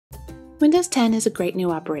Windows 10 is a great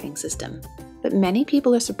new operating system, but many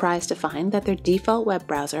people are surprised to find that their default web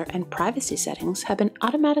browser and privacy settings have been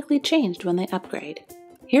automatically changed when they upgrade.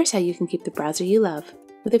 Here's how you can keep the browser you love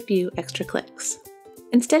with a few extra clicks.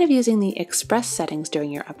 Instead of using the Express settings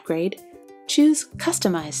during your upgrade, choose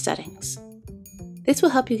Customize settings. This will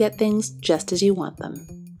help you get things just as you want them.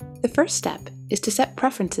 The first step is to set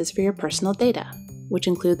preferences for your personal data, which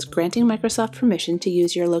includes granting Microsoft permission to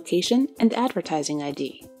use your location and advertising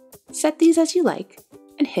ID. Set these as you like,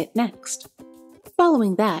 and hit Next.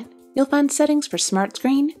 Following that, you'll find settings for Smart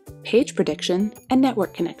Screen, Page Prediction, and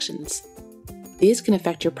Network Connections. These can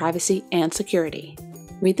affect your privacy and security.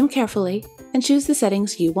 Read them carefully, and choose the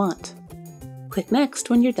settings you want. Click Next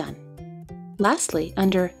when you're done. Lastly,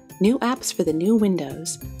 under New Apps for the New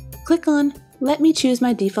Windows, click on Let me choose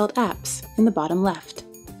my default apps in the bottom left.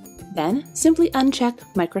 Then, simply uncheck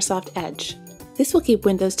Microsoft Edge. This will keep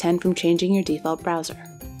Windows 10 from changing your default browser.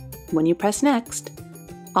 When you press Next,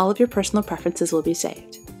 all of your personal preferences will be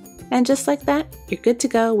saved. And just like that, you're good to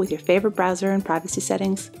go with your favorite browser and privacy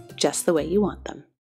settings just the way you want them.